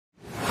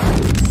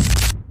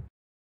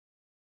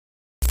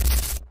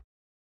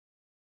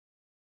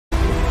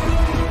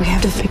We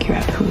have to figure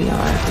out who we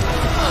are.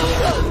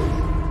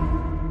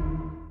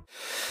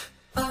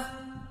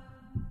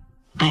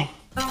 Hi.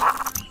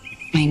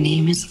 My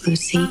name is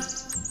Lucy.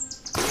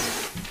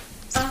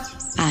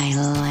 I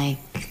like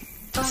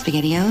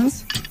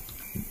SpaghettiOs,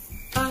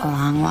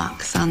 long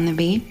walks on the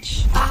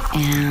beach,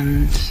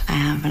 and I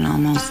have an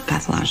almost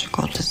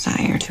pathological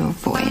desire to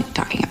avoid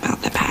talking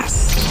about the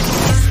past.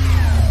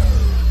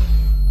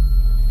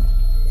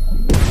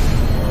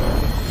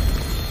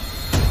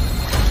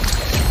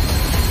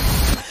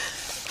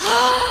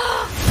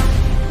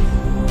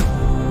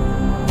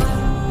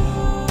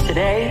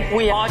 Today,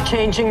 we are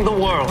changing the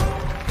world.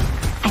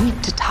 I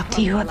need to talk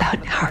to you about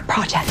our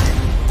project.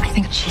 I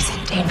think she's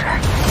in danger.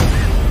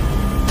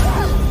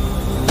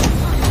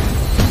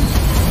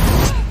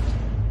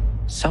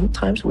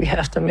 Sometimes we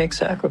have to make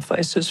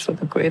sacrifices for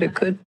the greater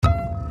good.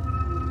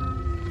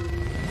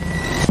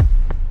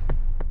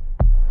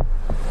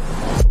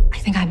 I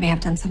think I may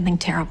have done something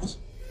terrible.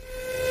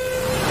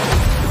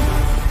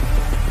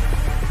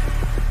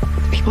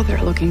 People that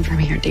are looking for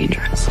me are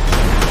dangerous.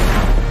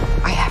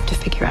 I have to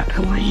figure out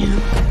who I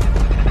am.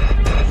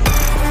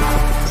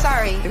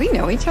 Sorry, do we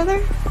know each other?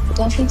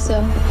 Don't think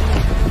so.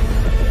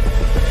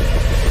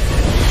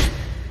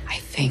 I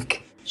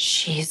think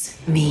she's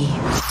me.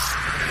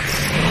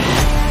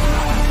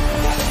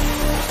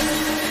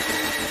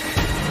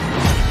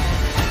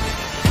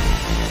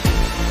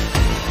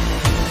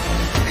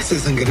 This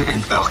isn't gonna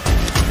end well.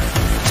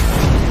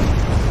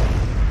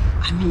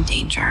 I'm in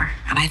danger,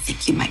 and I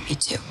think you might be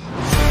too.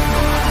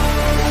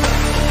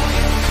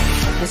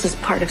 This is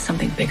part of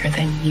something bigger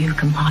than you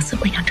can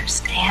possibly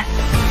understand.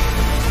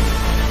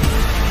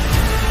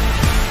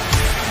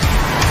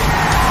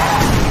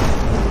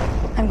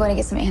 I'm going to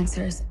get some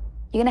answers.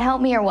 You gonna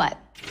help me or what?